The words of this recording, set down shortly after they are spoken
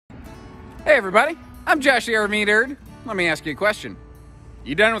Hey everybody, I'm Josh the RV Nerd. Let me ask you a question.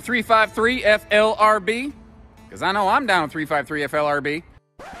 You done with 353 FLRB? Because I know I'm down with 353 FLRB.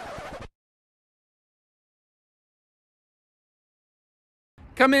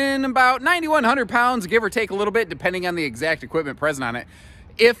 Come in about 9,100 pounds, give or take a little bit, depending on the exact equipment present on it.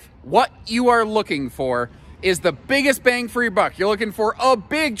 If what you are looking for is the biggest bang for your buck, you're looking for a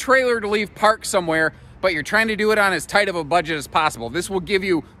big trailer to leave parked somewhere, but you're trying to do it on as tight of a budget as possible, this will give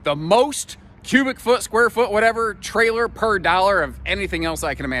you the most cubic foot, square foot, whatever, trailer per dollar of anything else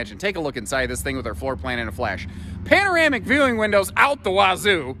I can imagine. Take a look inside this thing with our floor plan in a flash. Panoramic viewing windows out the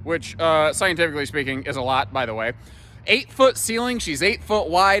wazoo, which scientifically speaking is a lot, by the way. 8-foot ceiling, she's 8 foot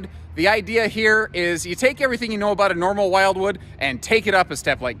wide. The idea here is you take everything you know about a normal Wildwood and take it up a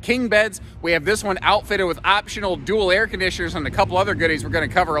step, like king beds. We have this one outfitted with optional dual air conditioners and a couple other goodies we're going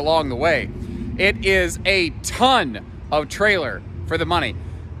to cover along the way. It is a ton of trailer for the money.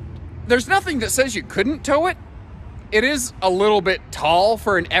 There's nothing that says you couldn't tow it. It is a little bit tall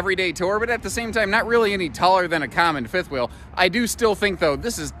for an everyday tour, but at the same time, not really any taller than a common fifth wheel. I do still think, though,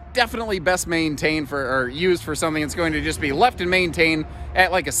 this is definitely best maintained for, or used for something that's going to just be left and maintained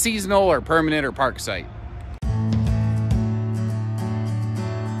at like a seasonal or permanent or park site.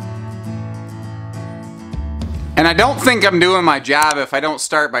 And I don't think I'm doing my job if I don't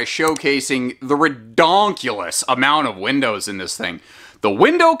start by showcasing the redonkulous amount of windows in this thing. The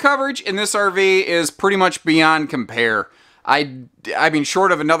window coverage in this RV is pretty much beyond compare. I mean,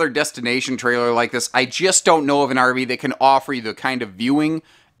 short of another destination trailer like this, I just don't know of an RV that can offer you the kind of viewing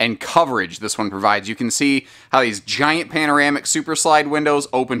and coverage this one provides. You can see how these giant panoramic super slide windows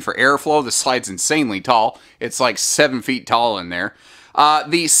open for airflow. The slide's insanely tall. It's like 7 feet tall in there.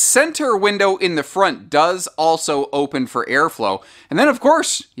 The center window in the front does also open for airflow. And then, of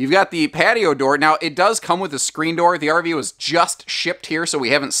course, you've got the patio door. Now, it does come with a screen door. The RV was just shipped here, so we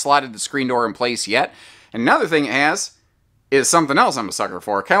haven't slotted the screen door in place yet. And another thing it has is something else I'm a sucker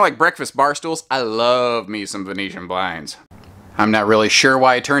for. Kind of like breakfast bar stools. I love me some Venetian blinds. I'm not really sure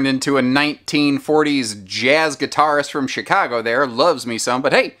why I turned into a 1940s jazz guitarist from Chicago there. Loves me some,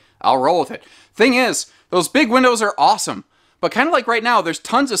 but hey, I'll roll with it. Thing is, those big windows are awesome. But kind of like right now, there's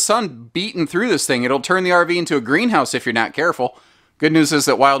tons of sun beating through this thing. It'll turn the RV into a greenhouse if you're not careful. Good news is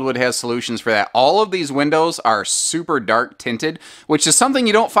that Wildwood has solutions for that. All of these windows are super dark tinted, which is something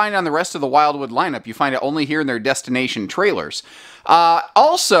you don't find on the rest of the Wildwood lineup. You find it only here in their destination trailers.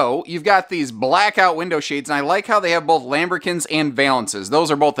 Also, you've got these blackout window shades, and I like how they have both lambrequins and valances.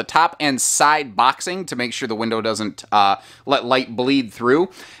 Those are both the top and side boxing to make sure the window doesn't let light bleed through.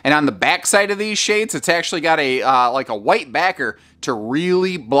 And on the back side of these shades, it's actually got a like a white backer to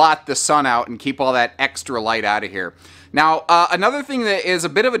really blot the sun out and keep all that extra light out of here. Now, another thing that is a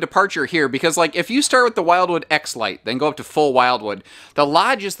bit of a departure here, because like if you start with the Wildwood X-Lite, then go up to full Wildwood, the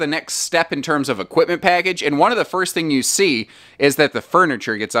Lodge is the next step in terms of equipment package, and one of the first things you see is that the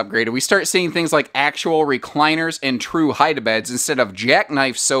furniture gets upgraded. We start seeing things like actual recliners and true hide-a-beds instead of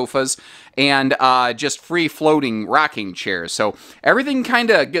jackknife sofas and just free-floating rocking chairs. So everything kind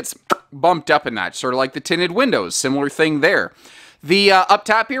of gets bumped up a notch, sort of like the tinted windows, similar thing there. The up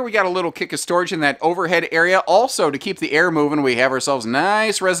top here, we got a little kick of storage in that overhead area. Also, to keep the air moving, we have ourselves a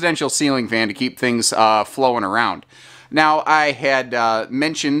nice residential ceiling fan to keep things flowing around. Now, I had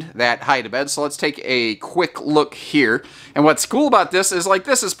mentioned that hide-a-bed, so let's take a quick look here. And what's cool about this is, like,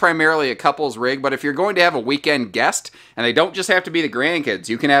 this is primarily a couple's rig, but if you're going to have a weekend guest, and they don't just have to be the grandkids,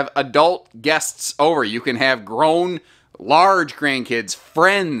 you can have adult guests over. You can have grown, large grandkids,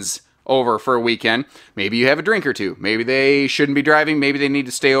 friends over for a weekend. Maybe you have a drink or two. Maybe they shouldn't be driving. Maybe they need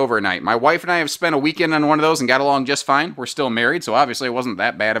to stay overnight. My wife and I have spent a weekend on one of those and got along just fine. We're still married, so obviously it wasn't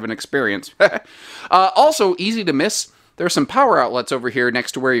that bad of an experience. Also, easy to miss. There's some power outlets over here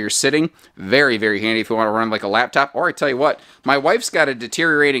next to where you're sitting. Very, very handy if you want to run like a laptop. Or I tell you what, my wife's got a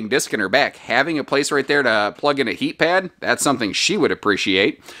deteriorating disc in her back. Having a place right there to plug in a heat pad, that's something she would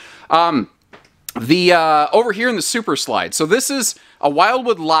appreciate. Over here in the super slide. So this is a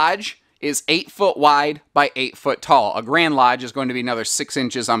Wildwood Lodge, is 8 foot wide by 8 foot tall. A Grand Lodge is going to be another 6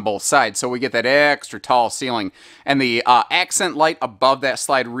 inches on both sides, so we get that extra tall ceiling. And the accent light above that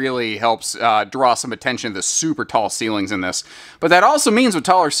slide really helps draw some attention to the super tall ceilings in this. But that also means with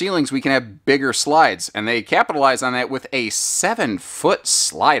taller ceilings, we can have bigger slides, and they capitalize on that with a 7 foot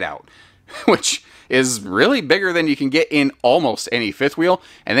slide out, which is really bigger than you can get in almost any fifth wheel,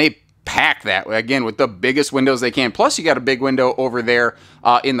 and they pack that, again, with the biggest windows they can. Plus, you got a big window over there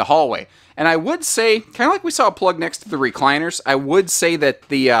in the hallway. And I would say, kind of like we saw a plug next to the recliners, I would say that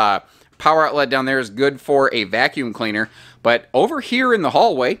the power outlet down there is good for a vacuum cleaner. But over here in the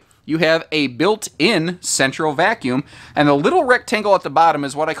hallway, you have a built-in central vacuum, and the little rectangle at the bottom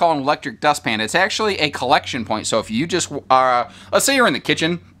is what I call an electric dustpan. It's actually a collection point, so if you just, let's say you're in the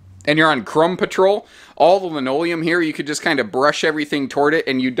kitchen and you're on crumb patrol, all the linoleum here, you could just kind of brush everything toward it,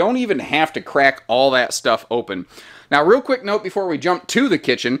 and you don't even have to crack all that stuff open. Now, real quick note before we jump to the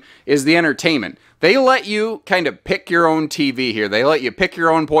kitchen is the entertainment. They let you kind of pick your own TV here. They let you pick your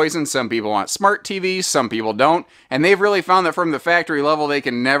own poison. Some people want smart TVs, some people don't. And they've really found that from the factory level, they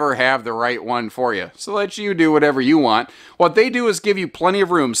can never have the right one for you. So let you do whatever you want. What they do is give you plenty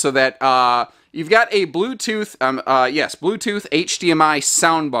of room so that you've got a Bluetooth, Bluetooth HDMI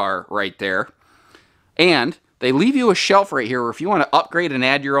soundbar right there. And they leave you a shelf right here where if you want to upgrade and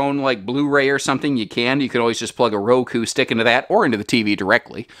add your own like Blu-ray or something, you can. You can always just plug a Roku stick into that or into the TV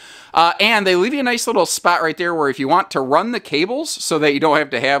directly. And they leave you a nice little spot right there where if you want to run the cables so that you don't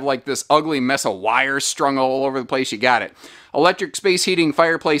have to have like this ugly mess of wires strung all over the place, you got it. Electric space heating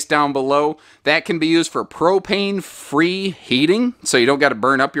fireplace down below. That can be used for propane-free heating, so you don't got to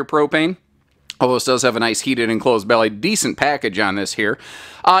burn up your propane. Although this does have a nice heated enclosed belly, decent package on this here.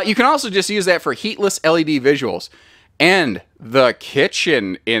 You can also just use that for heatless LED visuals. And the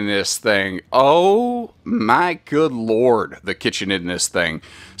kitchen in this thing, oh my good lord, the kitchen in this thing.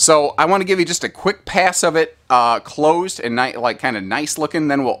 So I want to give you just a quick pass of it closed and like kind of nice looking,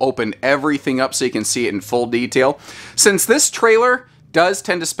 then we'll open everything up so you can see it in full detail. Since this trailer does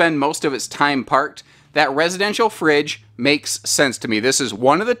tend to spend most of its time parked, that residential fridge makes sense to me. This is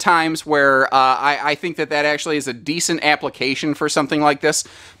one of the times where I think that actually is a decent application for something like this,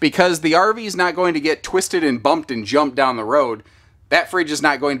 because the RV is not going to get twisted and bumped and jumped down the road. That fridge is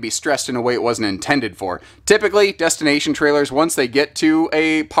not going to be stressed in a way it wasn't intended for. Typically, destination trailers, once they get to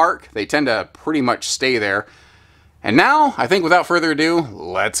a park, they tend to pretty much stay there. And now, I think without further ado,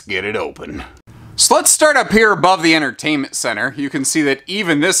 let's get it open. So let's start up here above the entertainment center. You can see that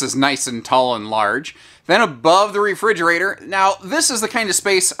even this is nice and tall and large. Then above the refrigerator, now this is the kind of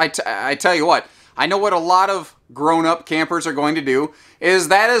space, I tell you what, I know what a lot of grown-up campers are going to do, is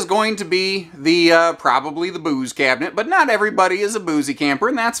that is going to be the probably the booze cabinet, but not everybody is a boozy camper,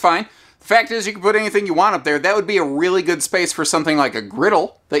 and that's fine. The fact is, you can put anything you want up there. That would be a really good space for something like a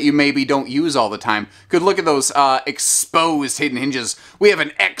griddle that you maybe don't use all the time. Good look at those exposed hidden hinges. We have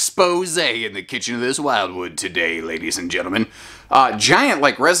an expose in the kitchen of this Wildwood today, ladies and gentlemen. Giant,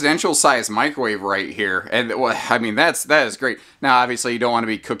 like, residential-sized microwave right here. And, well, I mean, that is great. Now, obviously, you don't want to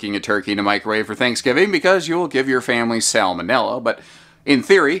be cooking a turkey in a microwave for Thanksgiving because you'll give your family salmonella. But, in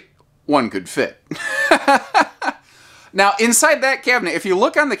theory, one could fit. Now, inside that cabinet, if you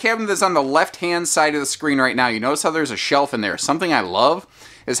look on the cabinet that's on the left-hand side of the screen right now, you notice how there's a shelf in there. Something I love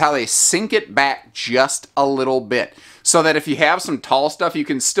is how they sink it back just a little bit, so that if you have some tall stuff, you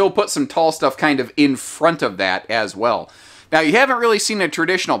can still put some tall stuff kind of in front of that as well. Now, you haven't really seen a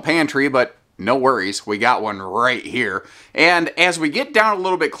traditional pantry, but no worries, we got one right here. And as we get down a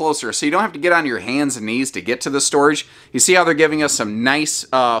little bit closer, so you don't have to get on your hands and knees to get to the storage, you see how they're giving us some nice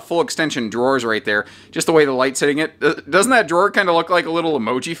full extension drawers right there, just the way the light's hitting it. Doesn't that drawer kind of look like a little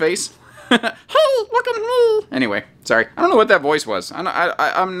emoji face? Hey, look at me! Anyway, sorry. I don't know what that voice was.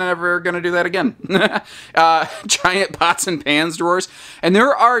 I'm never going to do that again. Giant pots and pans drawers. And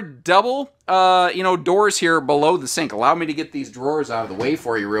there are double, doors here below the sink. Allow me to get these drawers out of the way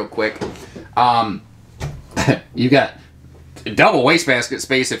for you real quick. You got double wastebasket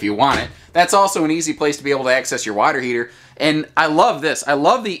space if you want it. That's also an easy place to be able to access your water heater. And I love this. I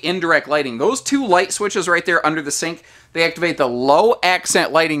love the indirect lighting. Those two light switches right there under the sink, they activate the low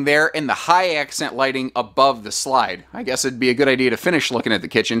accent lighting there and the high accent lighting above the slide. I guess it'd be a good idea to finish looking at the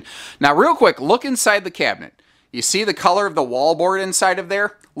kitchen. Now, real quick, look inside the cabinet. You see the color of the wallboard inside of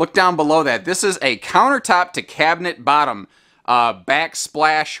there? Look down below that. This is a countertop to cabinet bottom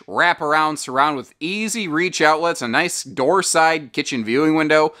backsplash wraparound surround with easy reach outlets, a nice door side kitchen viewing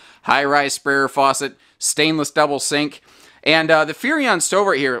window, high-rise sprayer faucet, stainless double sink, and the Furrion stove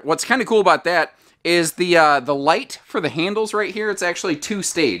right here. What's kind of cool about that is the light for the handles right here. It's actually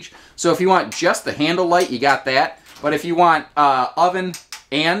two-stage. So if you want just the handle light, you got that. But if you want oven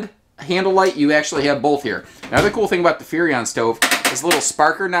and handle light, you actually have both here. Another cool thing about the Furrion stove is the little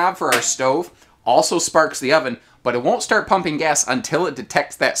sparker knob for our stove also sparks the oven, but it won't start pumping gas until it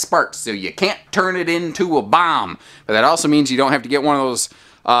detects that spark, so you can't turn it into a bomb. But that also means you don't have to get one of those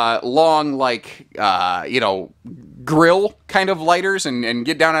long, like, grill kind of lighters and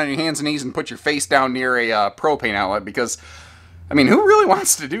get down on your hands and knees and put your face down near a propane outlet, because, I mean, who really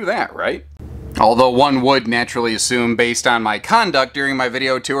wants to do that, right? Although one would naturally assume, based on my conduct during my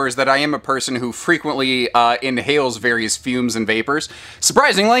video tours, that I am a person who frequently inhales various fumes and vapors.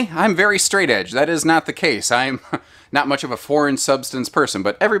 Surprisingly, I'm very straight edge. That is not the case. I'm not much of a foreign substance person,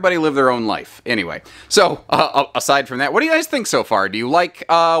 but everybody live their own life. Anyway, so aside from that, what do you guys think so far? Do you like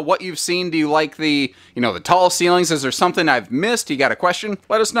what you've seen? Do you like the, the tall ceilings? Is there something I've missed? You got a question?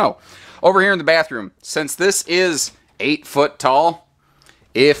 Let us know. Over here in the bathroom, since this is 8 foot tall,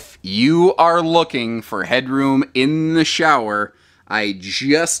 if you are looking for headroom in the shower, I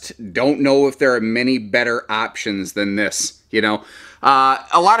just don't know if there are many better options than this,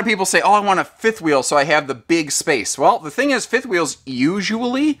 A lot of people say, oh, I want a fifth wheel so I have the big space. Well, the thing is, fifth wheels,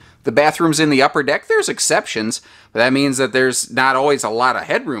 usually the bathroom's in the upper deck. There's exceptions, but that means that there's not always a lot of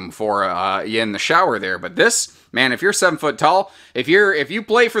headroom for you in the shower there. But this, man, if you're 7 foot tall, if you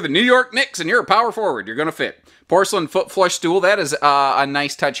play for the New York Knicks and you're a power forward, you're going to fit. Porcelain foot flush stool, that is a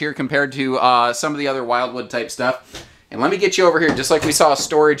nice touch here compared to some of the other Wildwood type stuff. And let me get you over here, just like we saw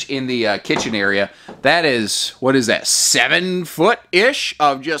storage in the kitchen area. That is, what is that, 7 foot-ish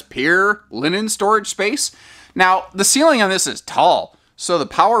of just pure linen storage space? Now, the ceiling on this is tall, so the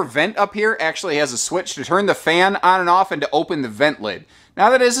power vent up here actually has a switch to turn the fan on and off and to open the vent lid. Now,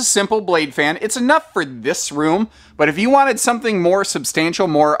 that is a simple blade fan. It's enough for this room, but if you wanted something more substantial,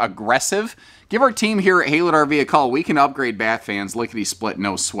 more aggressive, give our team here at Haylett RV a call. We can upgrade bath fans, lickety split,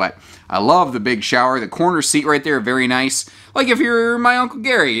 no sweat. I love the big shower. The corner seat right there, very nice. Like if you're my Uncle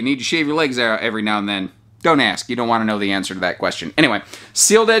Gary, you need to shave your legs out every now and then. Don't ask. You don't want to know the answer to that question. Anyway,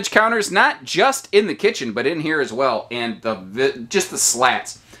 sealed edge counters, not just in the kitchen, but in here as well. And just the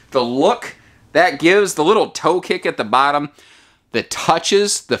slats. The look that gives, the little toe kick at the bottom, the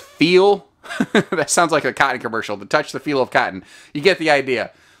touches, the feel. That sounds like a cotton commercial. The touch, the feel of cotton. You get the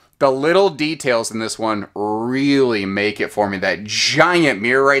idea. The little details in this one really make it for me. That giant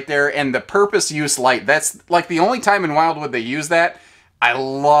mirror right there and the purpose use light. That's like the only time in Wildwood they use that. I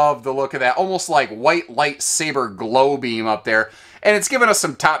love the look of that. Almost like white lightsaber glow beam up there. And it's giving us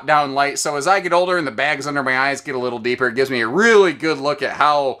some top-down light. So as I get older and the bags under my eyes get a little deeper, it gives me a really good look at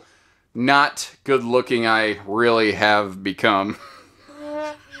how not good looking I really have become.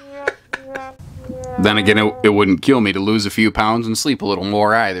 Then again, it wouldn't kill me to lose a few pounds and sleep a little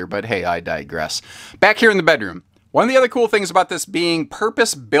more either, but hey, I digress. Back here in the bedroom, one of the other cool things about this being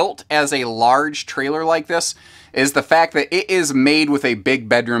purpose-built as a large trailer like this is the fact that it is made with a big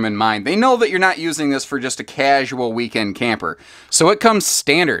bedroom in mind. They know that you're not using this for just a casual weekend camper. So it comes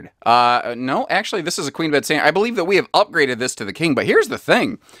standard. No, actually, this is a queen bed standard. I believe that we have upgraded this to the king, but here's the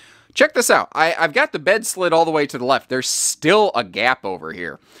thing. Check this out. I've got the bed slid all the way to the left. There's still a gap over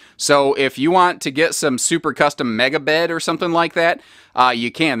here. So if you want to get some super custom mega bed or something like that, you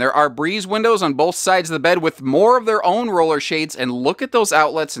can. There are breeze windows on both sides of the bed with more of their own roller shades, and look at those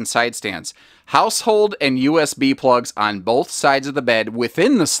outlets and side stands. Household and USB plugs on both sides of the bed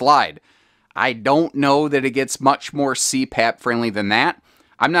within the slide. I don't know that it gets much more CPAP friendly than that.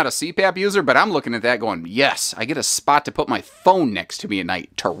 I'm not a CPAP user, but I'm looking at that going, yes, I get a spot to put my phone next to me at night.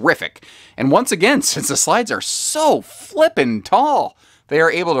 Terrific. And once again, since the slides are so flippin' tall, they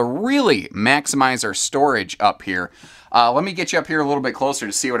are able to really maximize our storage up here. Let me get you up here a little bit closer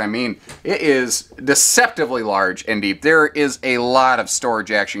to see what I mean. It is deceptively large and deep. There is a lot of storage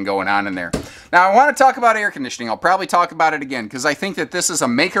action going on in there. Now, I want to talk about air conditioning. I'll probably talk about it again because I think that this is a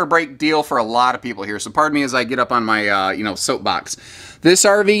make or break deal for a lot of people here. So pardon me as I get up on my soapbox. This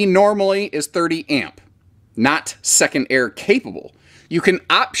RV normally is 30 amp, not second air capable. You can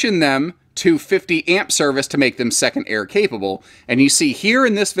option them to 50 amp service to make them second air capable. And you see here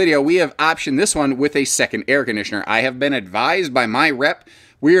in this video, we have optioned this one with a second air conditioner. I have been advised by my rep,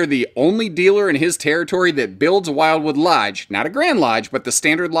 we are the only dealer in his territory that builds a Wildwood Lodge, not a Grand Lodge, but the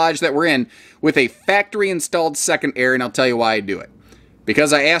standard lodge that we're in, with a factory installed second air, and I'll tell you why I do it.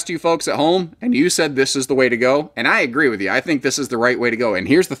 Because I asked you folks at home, and you said this is the way to go, and I agree with you. I think this is the right way to go. And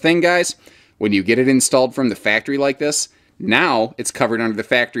here's the thing, guys. When you get it installed from the factory like this, now it's covered under the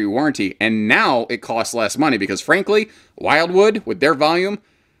factory warranty, and now it costs less money because, frankly, Wildwood, with their volume,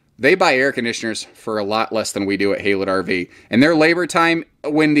 they buy air conditioners for a lot less than we do at Haylett RV. And their labor time,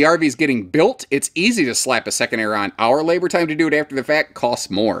 when the RV is getting built, it's easy to slap a second air on. Our labor time to do it after the fact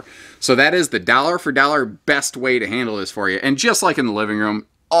costs more. So that is the dollar for dollar best way to handle this for you. And just like in the living room,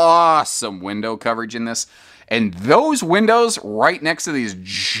 awesome window coverage in this. And those windows right next to these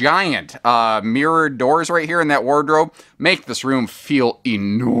giant mirrored doors right here in that wardrobe make this room feel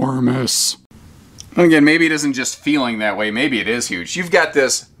enormous. And again, maybe it isn't just feeling that way. Maybe it is huge. You've got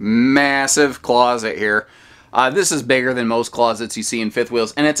this massive closet here. This is bigger than most closets you see in fifth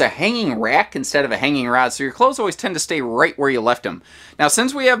wheels, and it's a hanging rack instead of a hanging rod, so your clothes always tend to stay right where you left them. Now,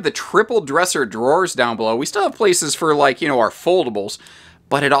 since we have the triple dresser drawers down below, we still have places for, like, our foldables.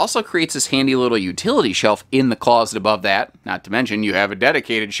 but it also creates this handy little utility shelf in the closet above that. Not to mention you have a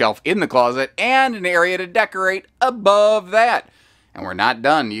dedicated shelf in the closet and an area to decorate above that. And we're not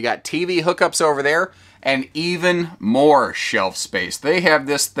done. You got TV hookups over there and even more shelf space. They have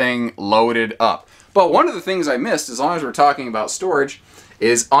this thing loaded up. But one of the things I missed, as long as we're talking about storage,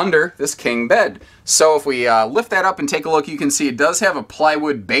 is under this king bed. So if we lift that up and take a look, you can see it does have a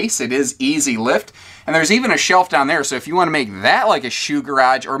plywood base. It is easy lift. And there's even a shelf down there. So if you want to make that like a shoe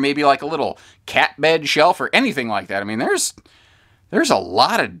garage or maybe like a little cat bed shelf or anything like that, I mean, there's a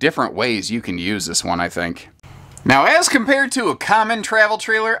lot of different ways you can use this one, I think. Now, as compared to a common travel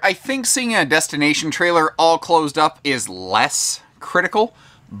trailer, I think seeing a destination trailer all closed up is less critical,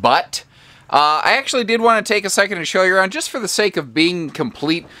 but I actually did want to take a second to show you around just for the sake of being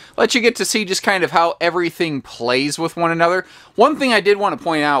complete, let you get to see just kind of how everything plays with one another. One thing I did want to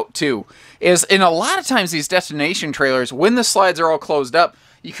point out too is in a lot of times these destination trailers, when the slides are all closed up,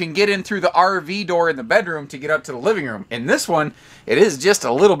 you can get in through the RV door in the bedroom to get up to the living room. In this one, it is just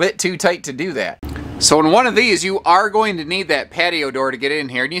a little bit too tight to do that. So in one of these, you are going to need that patio door to get in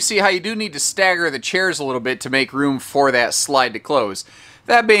here. And you see how you do need to stagger the chairs a little bit to make room for that slide to close.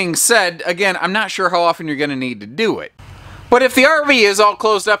 That being said, again, I'm not sure how often you're going to need to do it. But if the RV is all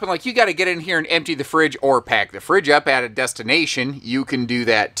closed up and like you got to get in here and empty the fridge or pack the fridge up at a destination, you can do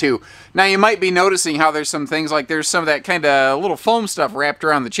that too. Now you might be noticing how there's some things like there's some of that kind of little foam stuff wrapped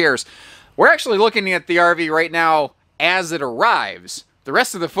around the chairs. We're actually looking at the RV right now as it arrives. The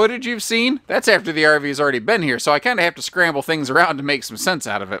rest of the footage you've seen, that's after the RV's already been here, so I kind of have to scramble things around to make some sense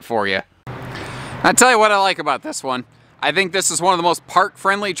out of it for you. I'll tell you what I like about this one. I think this is one of the most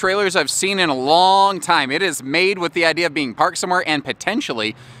park-friendly trailers I've seen in a long time. It is made with the idea of being parked somewhere and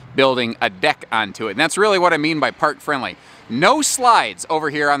potentially building a deck onto it. And that's really what I mean by park-friendly. No slides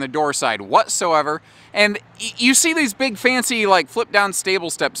over here on the door side whatsoever. And you see these big fancy like flip-down stable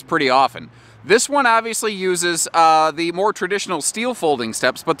steps pretty often. This one obviously uses the more traditional steel folding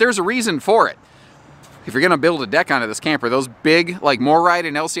steps, but there's a reason for it. If you're going to build a deck onto this camper, those big like MORryde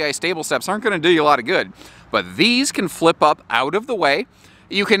and LCI stable steps aren't going to do you a lot of good. But these can flip up out of the way.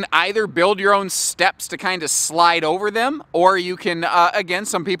 You can either build your own steps to kind of slide over them, or you can, again,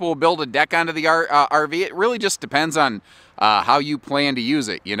 some people will build a deck onto the RV. It really just depends on how you plan to use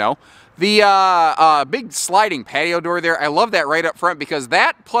it, you know. The big sliding patio door there, I love that right up front because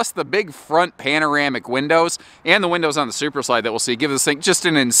that plus the big front panoramic windows and the windows on the Super Slide that we'll see give this thing just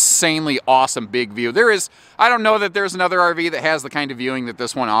an insanely awesome big view. I don't know that there's another RV that has the kind of viewing that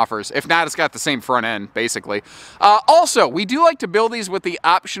this one offers. If not, it's got the same front end, basically. Also, we do like to build these with the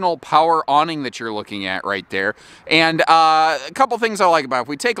optional power awning that you're looking at right there. And a couple things I like about it. If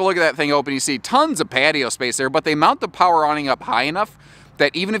we take a look at that thing open, you see tons of patio space there, but they mount the power awning up high enough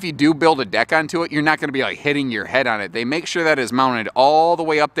that even if you do build a deck onto it, you're not going to be like hitting your head on it. They make sure that is mounted all the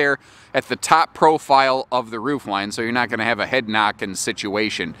way up there at the top profile of the roof line, so you're not going to have a head knocking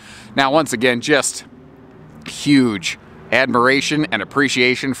situation. Now, once again, just huge admiration and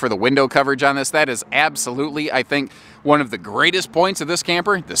appreciation for the window coverage on this. That is absolutely, I think, one of the greatest points of this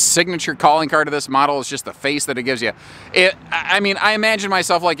camper. The signature calling card of this model is just the face that it gives you. I mean, I imagine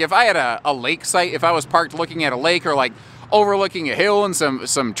myself like if I had a lake site, if I was parked looking at a lake or like overlooking a hill and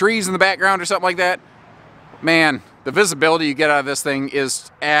some trees in the background or something like that, man, the visibility you get out of this thing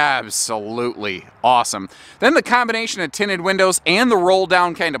is absolutely awesome. Then the combination of tinted windows and the roll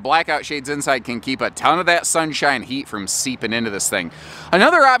down kind of blackout shades inside can keep a ton of that sunshine heat from seeping into this thing.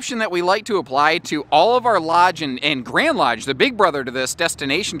 Another option that we like to apply to all of our Lodge and Grand Lodge, the big brother to this,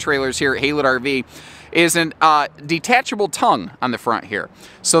 destination trailers here at Haylett RV, is a detachable tongue on the front here.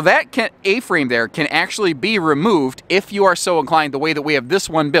 So that A-frame there can actually be removed if you are so inclined the way that we have this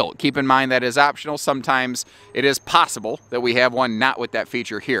one built. Keep in mind that is optional. Sometimes it is possible that we have one not with that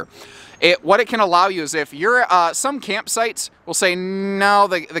feature here. What it can allow you is if you're, some campsites will say, no,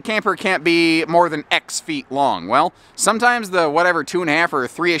 the camper can't be more than X feet long. Well, sometimes the whatever 2.5 or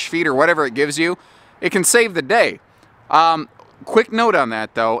 3-ish feet or whatever it gives you, it can save the day. Quick note on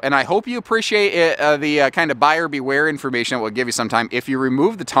that though, and I hope you appreciate the kind of buyer beware information that will give you sometime. If you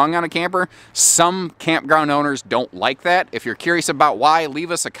remove the tongue on a camper, some campground owners don't like that. If you're curious about why, leave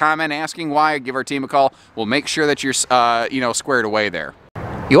us a comment asking why, give our team a call. We'll make sure that you're squared away there.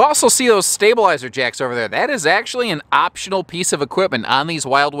 You also see those stabilizer jacks over there. That is actually an optional piece of equipment on these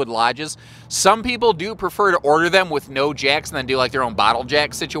Wildwood Lodges. Some people do prefer to order them with no jacks and then do like their own bottle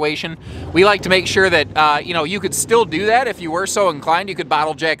jack situation. We like to make sure that, you could still do that if you were so inclined. You could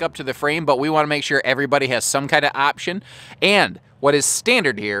bottle jack up to the frame, but we want to make sure everybody has some kind of option. And What is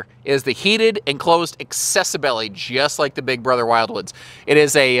standard here is the heated enclosed accessibelly, just like the Big Brother Wildwoods. It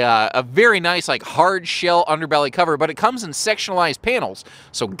is a very nice, like, hard shell underbelly cover, but it comes in sectionalized panels.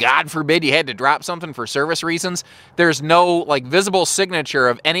 So God forbid you had to drop something for service reasons. There's no, like, visible signature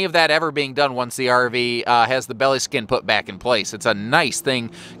of any of that ever being done once the RV has the belly skin put back in place. It's a nice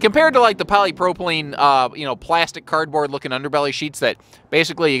thing compared to, like, the polypropylene, you know, plastic cardboard looking underbelly sheets that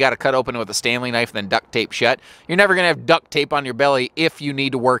basically you got to cut open with a Stanley knife and then duct tape shut. You're never going to have duct tape on your belly if you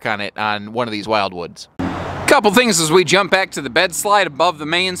need to work on it on one of these Wildwoods. Couple things as we jump back to the bed slide above the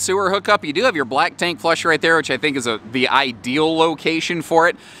main sewer hookup. You do have your black tank flush right there, which I think is the ideal location for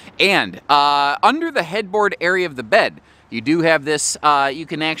it. And under the headboard area of the bed, you do have this, you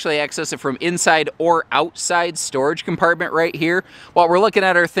can actually access it from inside or outside storage compartment right here. What we're looking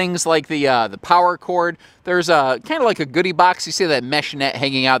at are things like the power cord. There's kind of like a goodie box. You see that mesh net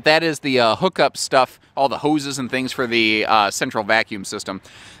hanging out. That is the hookup stuff, all the hoses and things for the central vacuum system.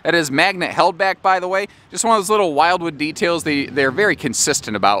 That is magnet held back, by the way. Just one of those little Wildwood details they're very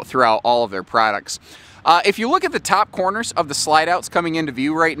consistent about throughout all of their products. If you look at the top corners of the slide outs coming into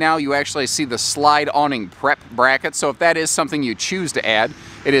view right now, you actually see the slide awning prep bracket. So if that is something you choose to add,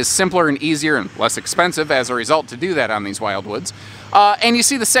 it is simpler and easier and less expensive as a result to do that on these Wildwoods. And you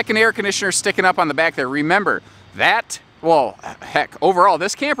see the second air conditioner sticking up on the back there. Remember that, well, heck, overall,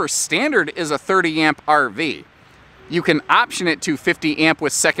 this camper standard is a 30 amp RV. You can option it to 50 amp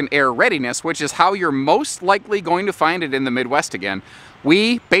with second air readiness, which is how you're most likely going to find it in the Midwest again.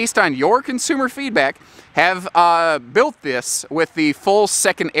 We, based on your consumer feedback, have built this with the full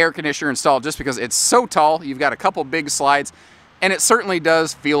second air conditioner installed just because it's so tall. You've got a couple big slides, and it certainly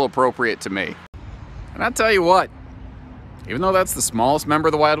does feel appropriate to me. And I'll tell you what, even though that's the smallest member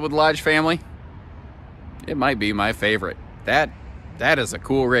of the Wildwood Lodge family, it might be my favorite. That is a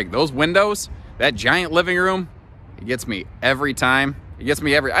cool rig. Those windows, that giant living room, it gets me every time. It gets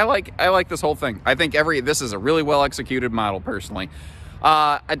me I like this whole thing. I think this is a really well executed model personally.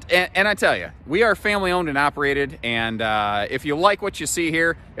 And I tell you, we are family owned and operated, and if you like what you see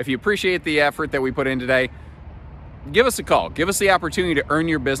here, if you appreciate the effort that we put in today, give us a call. Give us the opportunity to earn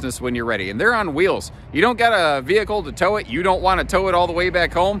your business when you're ready. And they're on wheels. You don't got a vehicle to tow it. You don't want to tow it all the way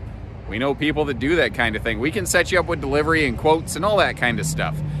back home. We know people that do that kind of thing. We can set you up with delivery and quotes and all that kind of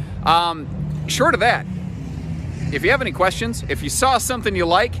stuff. Short of that, if you have any questions, if you saw something you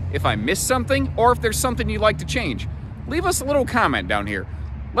like, if I missed something, or if there's something you'd like to change, leave us a little comment down here.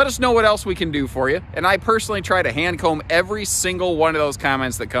 Let us know what else we can do for you. And I personally try to hand comb every single one of those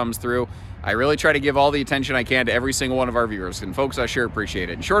comments that comes through. I really try to give all the attention I can to every single one of our viewers. And folks, I sure appreciate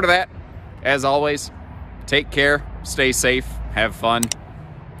it. And short of that, as always, take care, stay safe, have fun,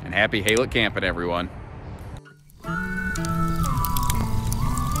 and happy Haylett camping, everyone.